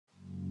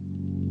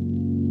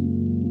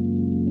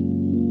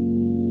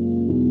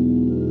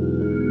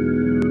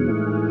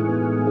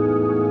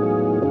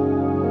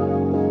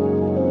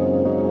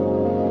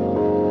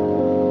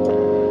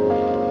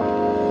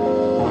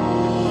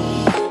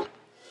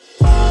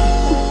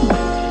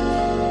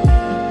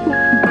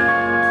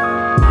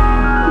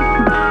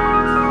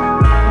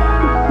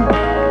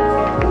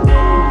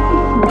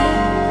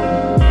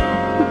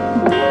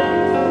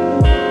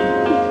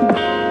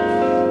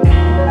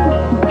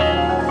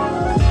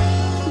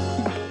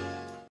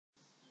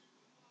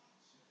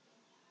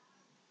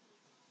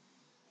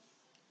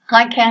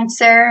Hi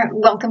Cancer,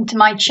 welcome to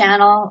my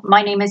channel.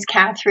 My name is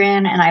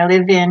Catherine and I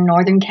live in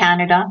northern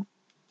Canada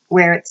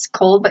where it's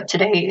cold, but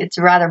today it's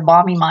rather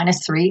balmy,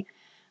 -3.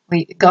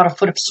 We got a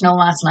foot of snow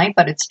last night,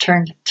 but it's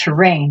turned to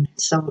rain,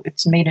 so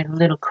it's made it a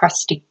little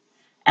crusty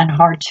and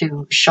hard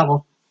to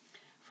shovel.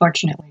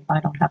 Fortunately, I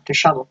don't have to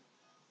shovel.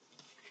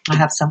 I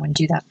have someone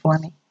do that for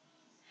me.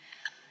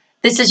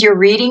 This is your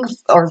reading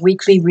or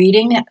weekly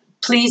reading.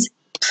 Please,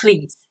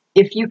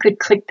 if you could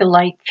click the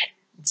like,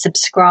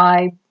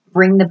 subscribe,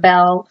 ring the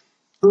bell,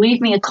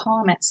 leave me a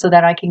comment so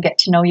that I can get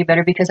to know you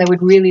better, because I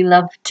would really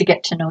love to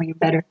get to know you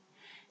better.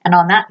 And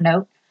on that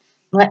note,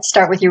 let's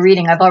start with your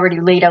reading. I've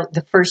already laid out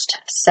the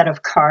first set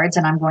of cards,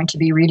 and I'm going to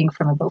be reading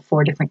from about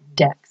 4 different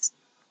decks.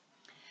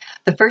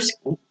 The first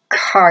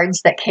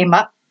cards that came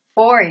up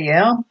for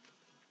you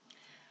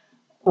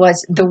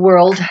was the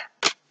World,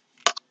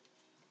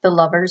 the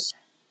Lovers,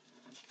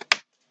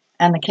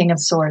 and the King of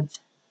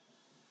Swords.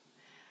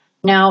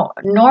 Now,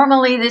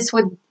 normally this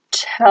would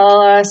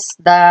tell us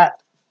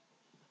that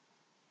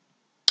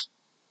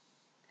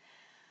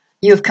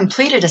you have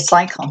completed a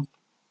cycle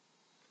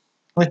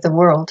with the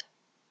World,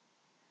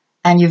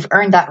 and you've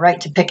earned that right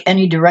to pick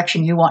any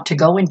direction you want to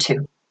go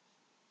into.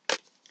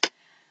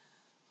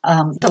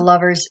 The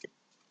Lovers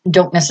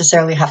don't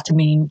necessarily have to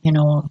mean, you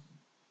know,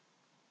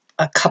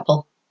 a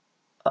couple,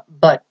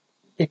 but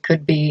it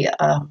could be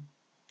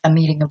a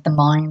meeting of the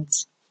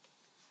minds,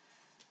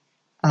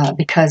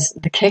 because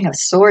the King of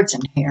Swords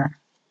in here,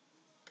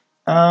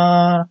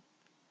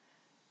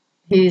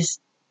 he's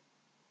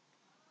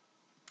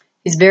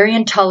very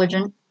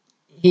intelligent.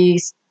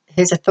 His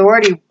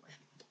authority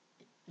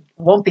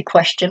won't be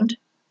questioned,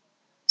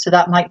 so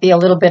that might be a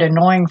little bit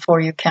annoying for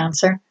you,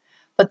 Cancer.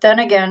 But then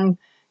again,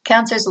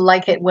 Cancers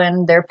like it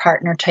when their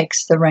partner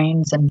takes the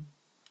reins and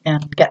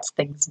gets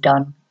things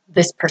done.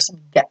 This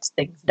person gets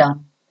things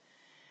done.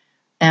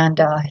 And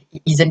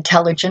he's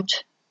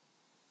intelligent.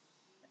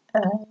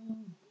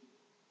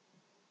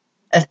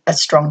 A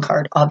strong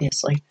card,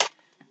 obviously.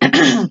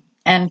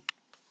 and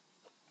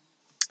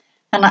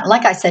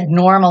like I said,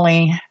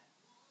 normally,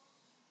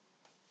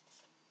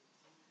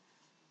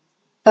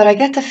 but I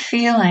get the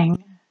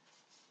feeling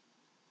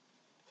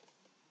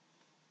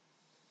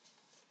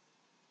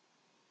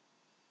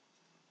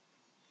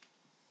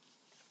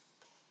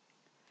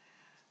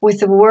with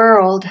the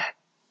World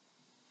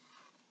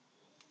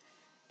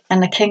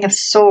and the King of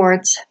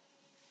Swords,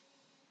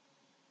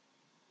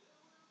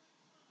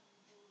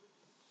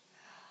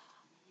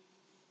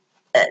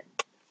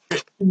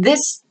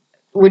 this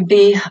would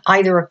be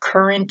either a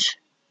current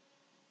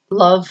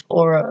love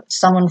or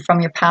someone from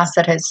your past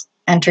that has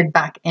entered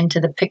back into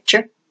the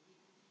picture.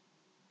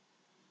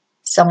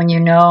 Someone you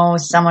know,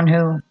 someone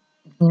who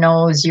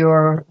knows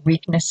your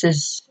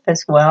weaknesses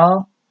as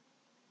well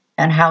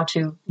and how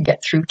to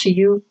get through to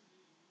you.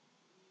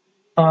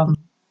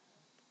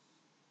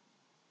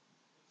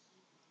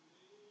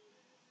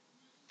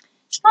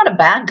 It's not a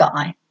bad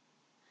guy,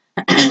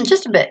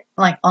 just a bit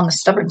like on the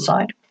stubborn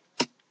side.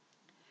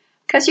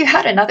 Because you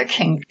had another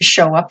king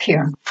show up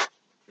here,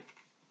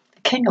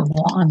 the King of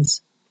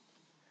Wands.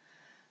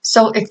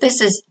 So if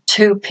this is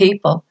 2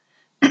 people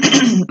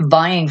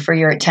vying for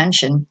your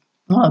attention,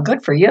 well,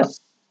 good for you.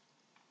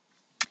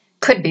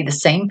 Could be the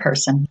same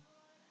person.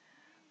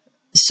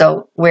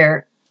 So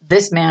where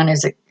this man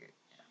is,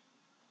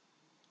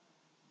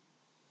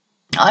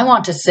 I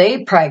want to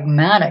say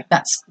pragmatic.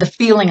 That's the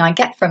feeling I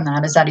get from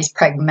that, is that he's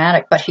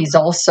pragmatic, but he's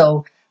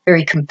also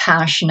very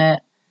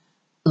compassionate,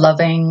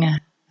 loving,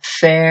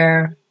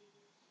 fair.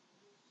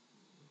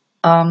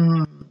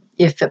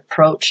 If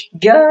approached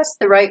just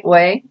the right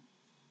way,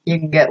 you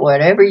can get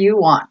whatever you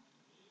want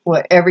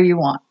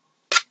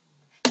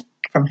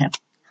from him,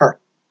 her,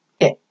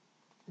 it,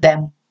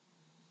 them.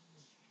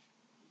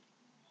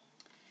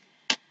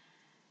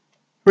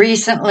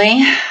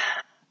 Recently,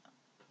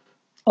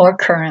 or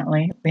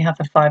currently, we have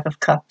the 5 of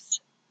Cups.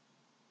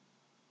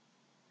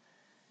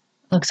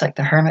 Looks like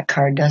the Hermit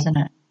card, doesn't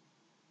it?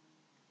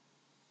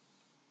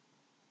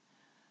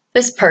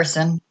 This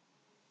person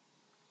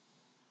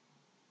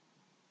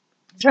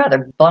is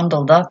rather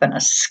bundled up in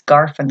a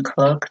scarf and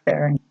cloak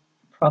there, and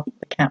probably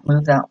can't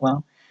move that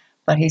well.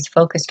 But he's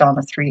focused on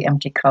the 3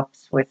 empty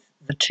cups with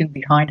the 2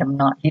 behind him.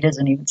 He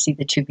doesn't even see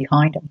the 2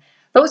 behind him.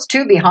 Those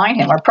 2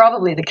 behind him are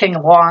probably the King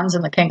of Wands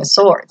and the King of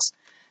Swords.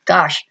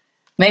 Gosh,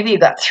 maybe you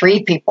got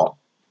 3 people.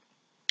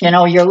 You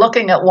know, you're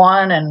looking at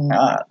one and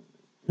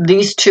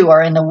these 2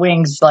 are in the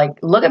wings like,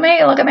 look at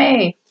me, look at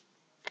me.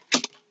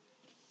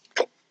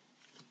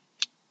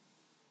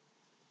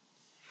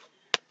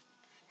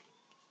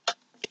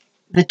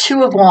 The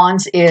 2 of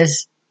Wands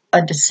is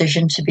a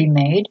decision to be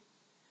made.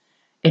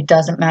 It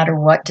doesn't matter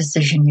what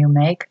decision you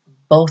make.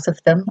 Both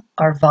of them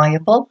are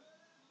viable,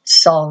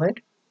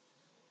 solid.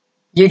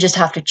 You just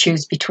have to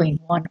choose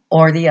between one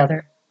or the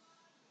other.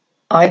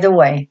 Either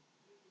way,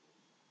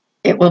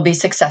 it will be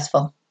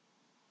successful.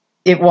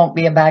 It won't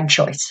be a bad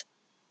choice.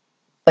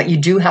 But you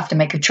do have to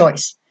make a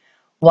choice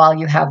while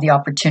you have the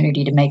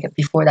opportunity to make it,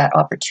 before that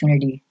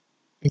opportunity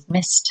is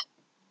missed.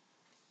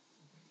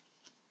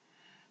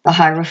 The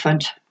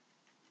Hierophant.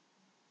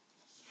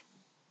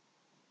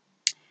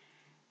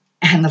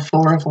 and the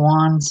Four of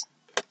Wands.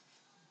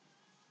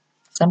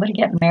 Somebody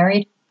getting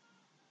married?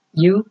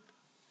 You?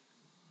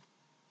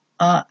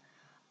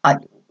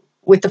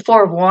 With the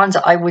Four of Wands,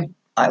 I would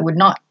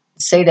not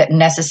say that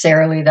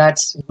necessarily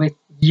that's with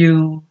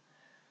you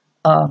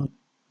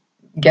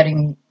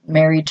getting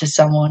married to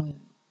someone.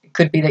 It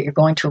could be that you're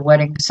going to a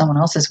wedding, someone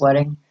else's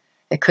wedding.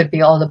 It could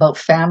be all about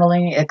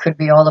family. It could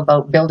be all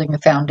about building the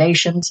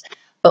foundations.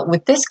 But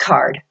with this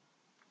card,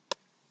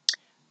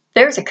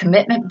 there's a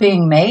commitment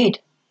being made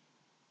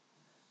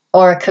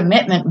or a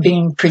commitment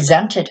being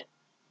presented.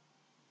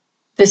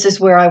 This is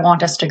where I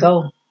want us to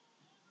go.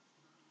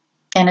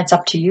 And it's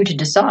up to you to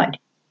decide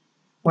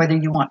whether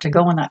you want to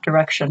go in that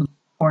direction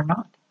or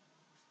not.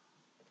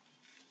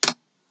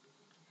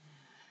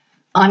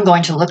 I'm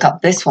going to look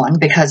up this one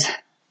because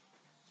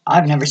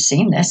I've never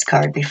seen this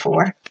card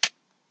before.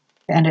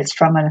 And it's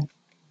from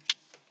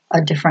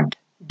a different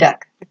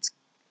deck. It's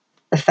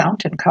the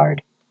Fountain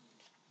card.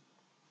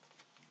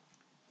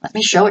 Let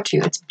me show it to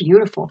you. It's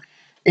beautiful.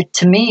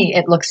 To me,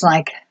 it looks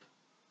like,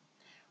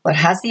 well, it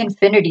has the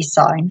infinity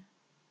sign.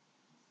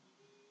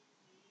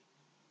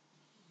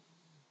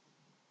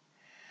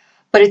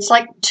 But it's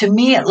like, to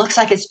me, it looks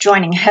like it's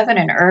joining heaven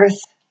and earth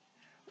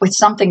with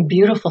something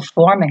beautiful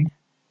forming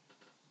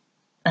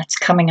that's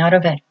coming out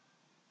of it.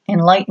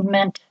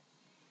 Enlightenment.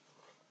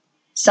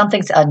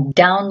 Something's a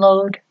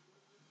download.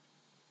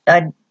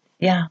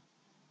 Yeah.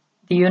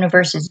 The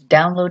universe is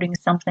downloading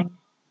something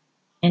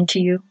into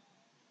you.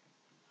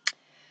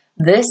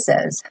 This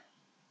says,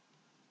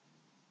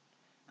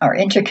 our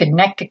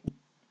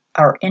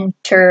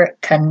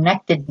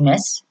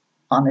interconnectedness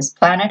on this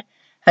planet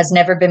has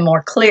never been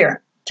more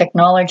clear.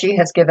 Technology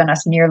has given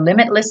us near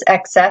limitless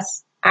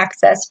access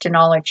to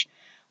knowledge,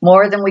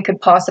 more than we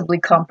could possibly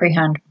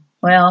comprehend.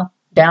 Well,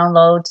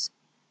 downloads.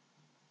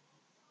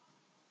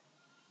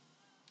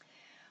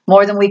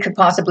 More than we could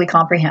possibly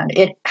comprehend.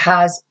 It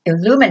has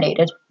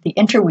illuminated the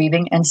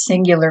interweaving and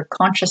singular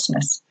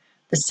consciousness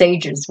the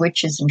sages,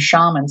 witches, and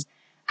shamans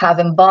have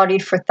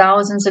embodied for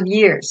thousands of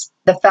years.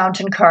 The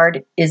Fountain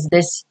card is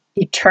this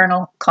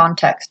eternal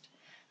context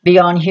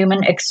beyond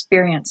human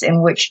experience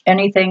in which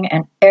anything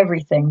and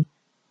everything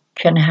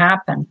can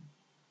happen.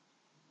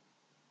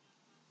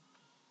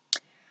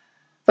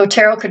 Though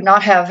tarot could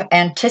not have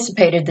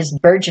anticipated this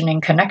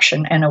burgeoning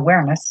connection and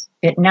awareness,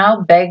 it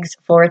now begs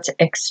for its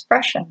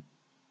expression.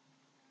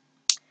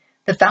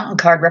 The Fountain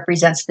card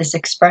represents this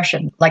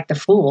expression. Like the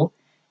Fool,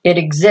 it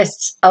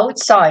exists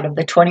outside of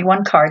the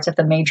 21 cards of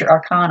the major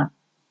arcana.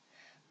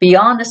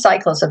 Beyond the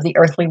cycles of the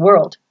earthly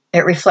world,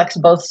 it reflects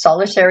both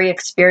solitary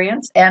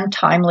experience and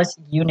timeless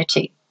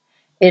unity.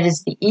 It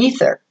is the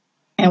ether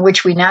in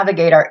which we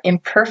navigate our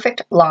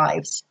imperfect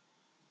lives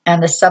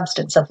and the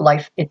substance of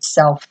life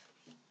itself.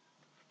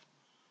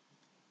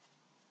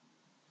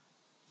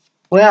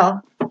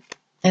 Well,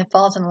 it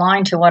falls in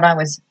line to what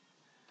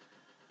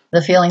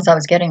the feelings I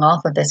was getting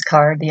off of this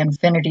card, the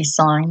infinity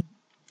sign,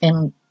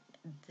 in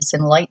this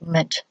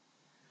enlightenment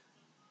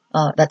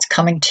that's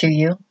coming to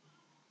you.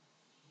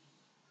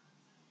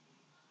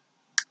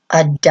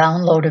 A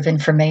download of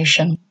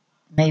information,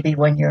 maybe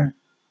when you're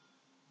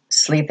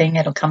sleeping,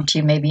 it'll come to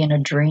you maybe in a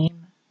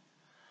dream.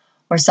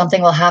 Or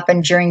something will happen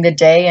during the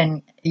day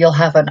and you'll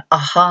have an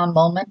aha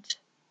moment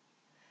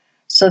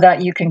so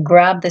that you can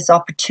grab this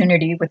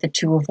opportunity with the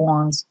Two of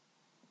Wands,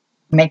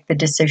 make the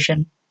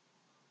decision,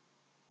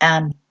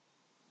 and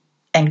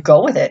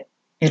go with it.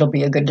 It'll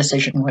be a good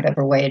decision,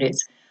 whatever way it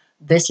is.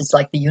 This is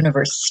like the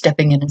universe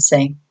stepping in and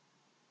saying,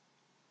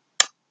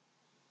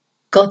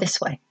 go this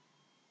way.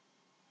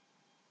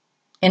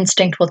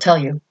 Instinct will tell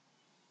you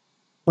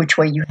which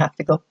way you have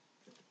to go.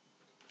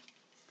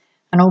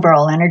 An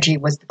overall energy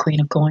was the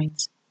Queen of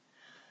Coins.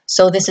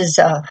 So this is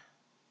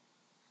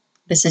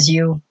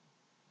you,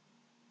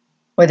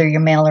 whether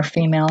you're male or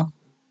female.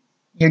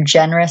 You're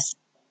generous.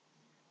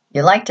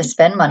 You like to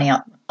spend money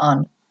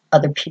on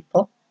other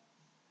people.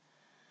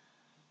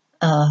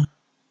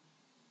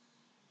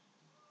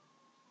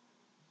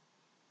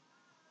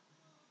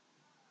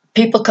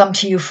 People come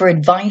to you for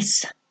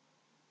advice.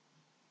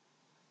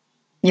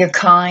 You're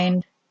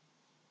kind,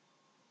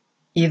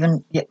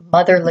 even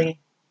motherly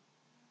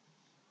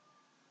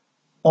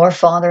or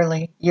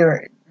fatherly.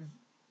 Your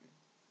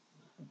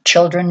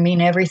children mean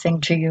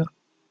everything to you.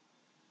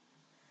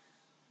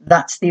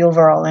 That's the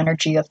overall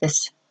energy of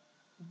these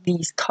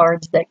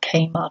cards that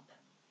came up.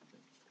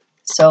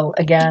 So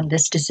again,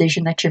 this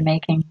decision that you're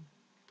making,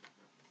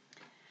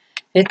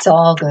 it's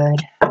all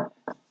good.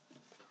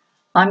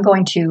 I'm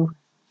going to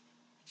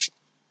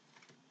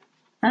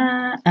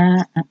I'm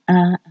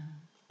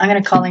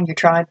going to call in your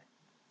tribe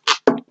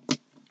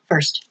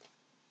first.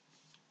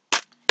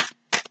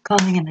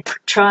 Calling in the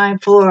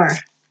tribe for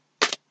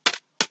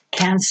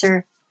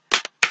Cancer.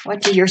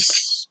 What do your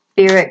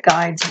spirit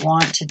guides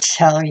want to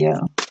tell you?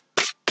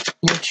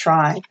 Your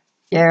tribe,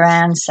 your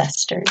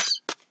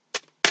ancestors.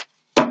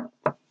 Let's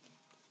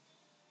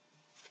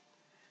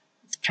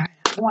try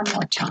that one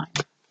more time.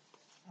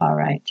 All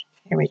right,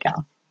 here we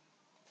go.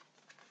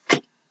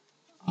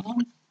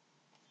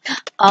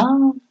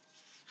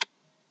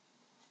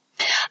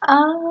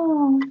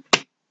 Oh,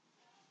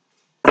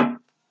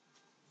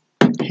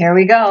 here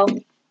we go.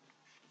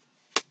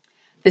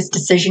 This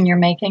decision you're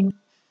making,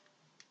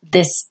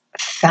 this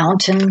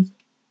fountain,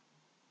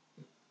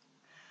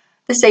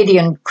 this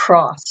Andean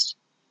cross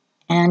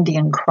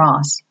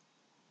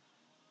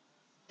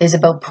is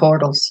about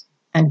portals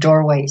and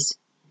doorways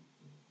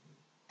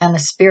and the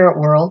spirit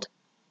world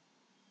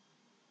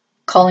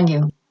calling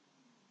you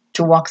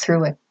to walk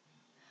through it.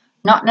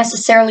 Not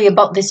necessarily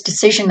about this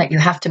decision that you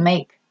have to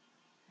make.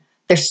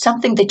 There's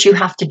something that you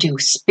have to do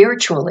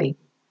spiritually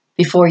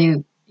before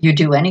you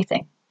do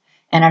anything.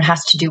 And it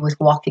has to do with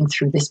walking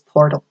through this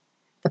portal.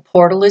 The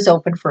portal is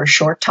open for a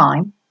short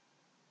time.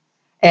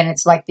 And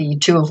it's like the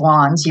Two of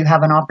Wands. You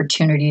have an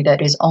opportunity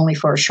that is only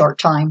for a short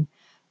time.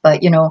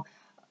 But, you know,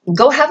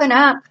 go have a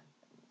nap.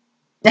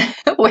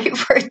 Wait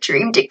for a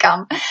dream to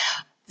come.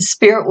 The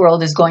spirit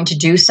world is going to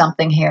do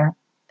something here.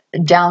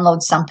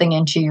 Download something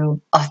into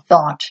you. A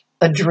thought,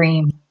 a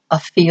dream, a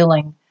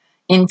feeling,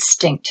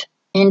 instinct,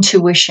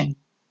 intuition.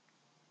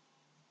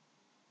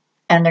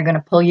 And they're going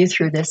to pull you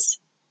through this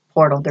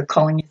portal. They're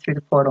calling you through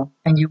the portal.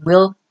 And you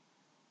will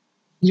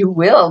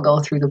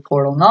go through the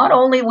portal. Not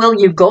only will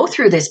you go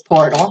through this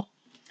portal,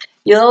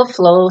 you'll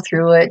flow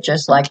through it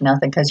just like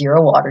nothing because you're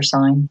a water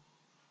sign.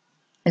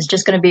 It's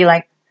just going to be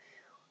like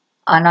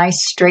a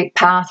nice straight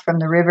path from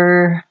the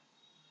river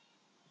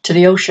to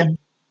the ocean,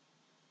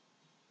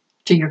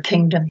 to your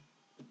kingdom.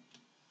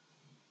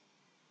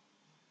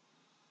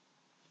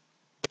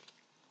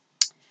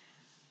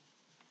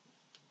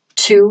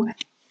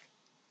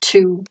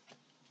 Two,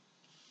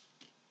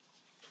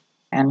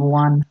 and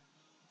 1.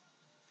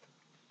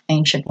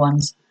 Ancient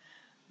ones.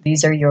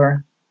 These are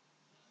your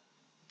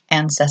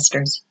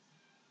ancestors.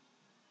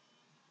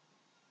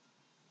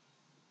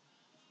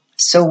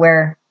 So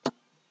where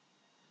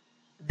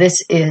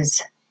this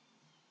is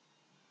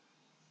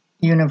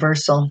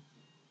universal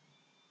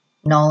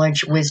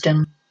knowledge,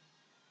 wisdom,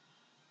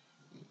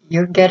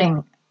 you're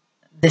getting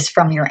this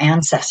from your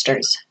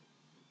ancestors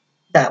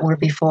that were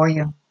before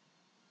you,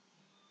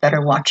 that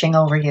are watching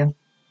over you.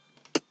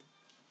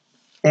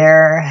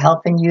 They're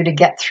helping you to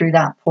get through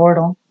that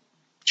portal,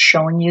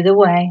 showing you the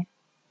way.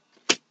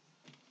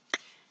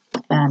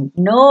 And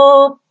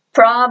no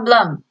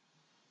problem.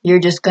 You're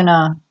just going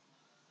to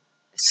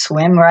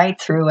swim right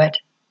through it.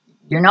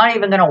 You're not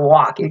even going to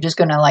walk. You're just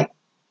going to like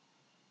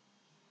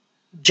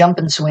jump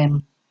and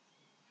swim.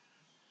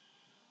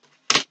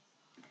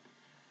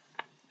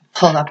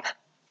 Pull up.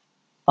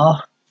 Oh,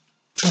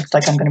 looks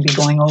like I'm going to be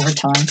going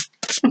overtime.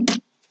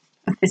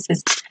 This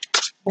is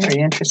a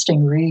very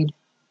interesting read.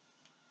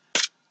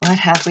 What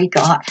have we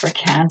got for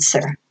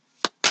Cancer?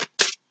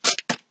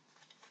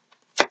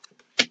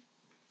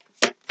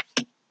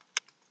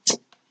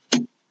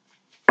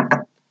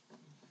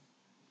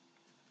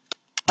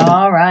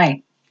 All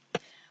right.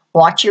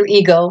 Watch your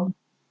ego.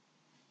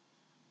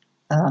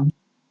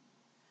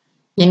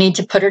 You need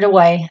to put it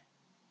away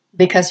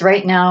because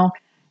right now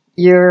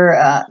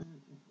you're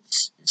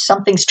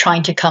something's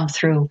trying to come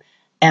through,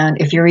 and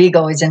if your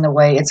ego is in the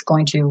way, it's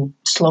going to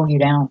slow you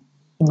down.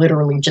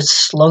 Literally, just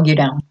slow you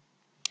down.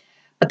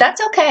 But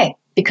that's okay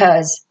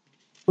because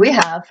we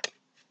have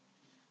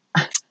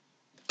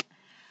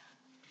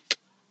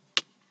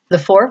the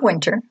Four of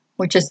Winter,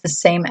 which is the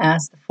same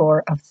as the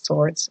Four of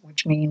Swords,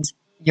 which means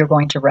you're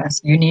going to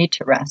rest. You need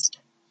to rest.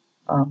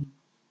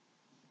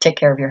 Take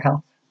care of your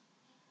health.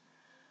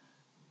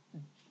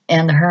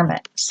 And the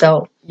Hermit.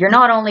 So you're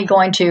not only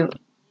going to,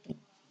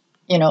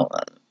 you know,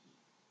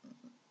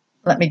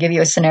 let me give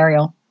you a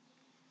scenario.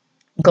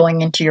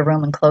 Going into your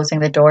room and closing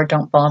the door,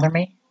 don't bother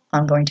me.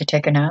 I'm going to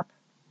take a nap.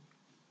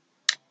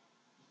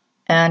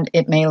 And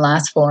it may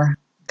last for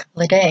a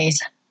couple of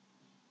days.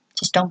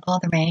 Just don't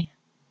bother me.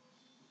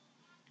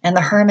 And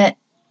the Hermit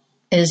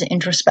is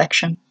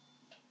introspection.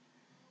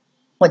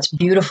 What's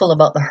beautiful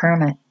about the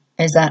Hermit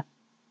is that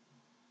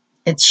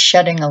it's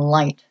shedding a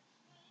light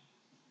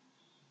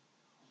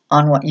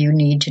on what you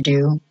need to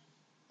do,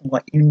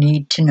 what you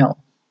need to know.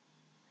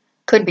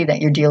 Could be that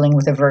you're dealing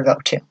with a Virgo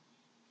too.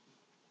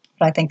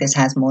 But I think this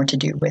has more to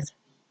do with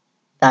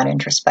that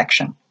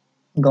introspection,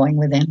 going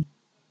within.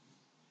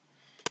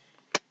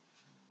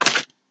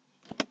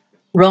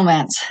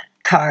 Romance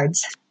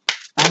cards.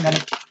 I'm going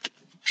to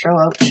throw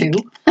out 2.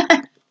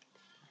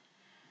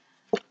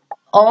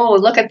 Oh,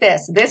 look at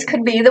this. This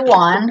could be the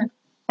one,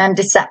 and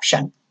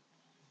deception.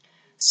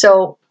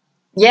 So,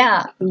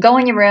 yeah, go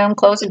in your room,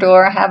 close the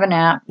door, have a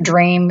nap,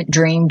 dream,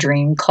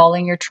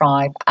 calling your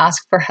tribe,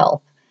 ask for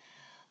help.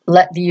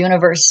 Let the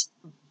universe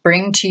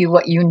bring to you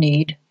what you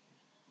need.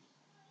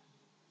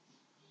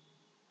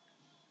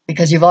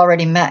 Because you've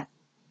already met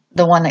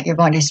the one that you're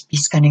going to be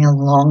spending a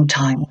long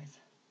time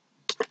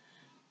with.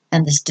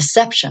 And this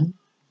deception,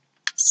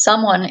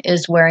 someone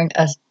is wearing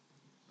a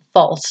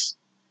false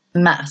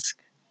mask.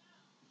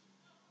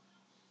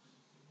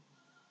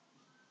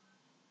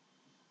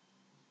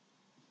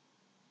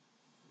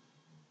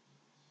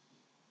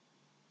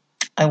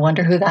 I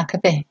wonder who that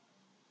could be.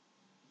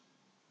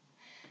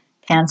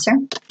 Cancer,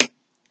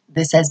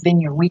 this has been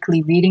your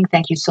weekly reading.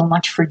 Thank you so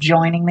much for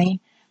joining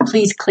me.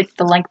 Please click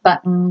the like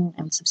button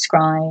and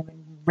subscribe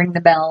and ring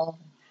the bell.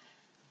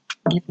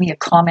 Give me a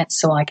comment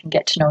so I can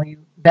get to know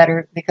you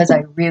better, because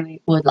I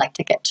really would like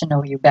to get to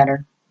know you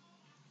better.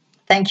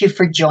 Thank you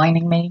for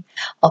joining me.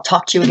 I'll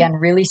talk to you again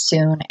really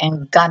soon,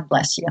 and God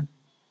bless you.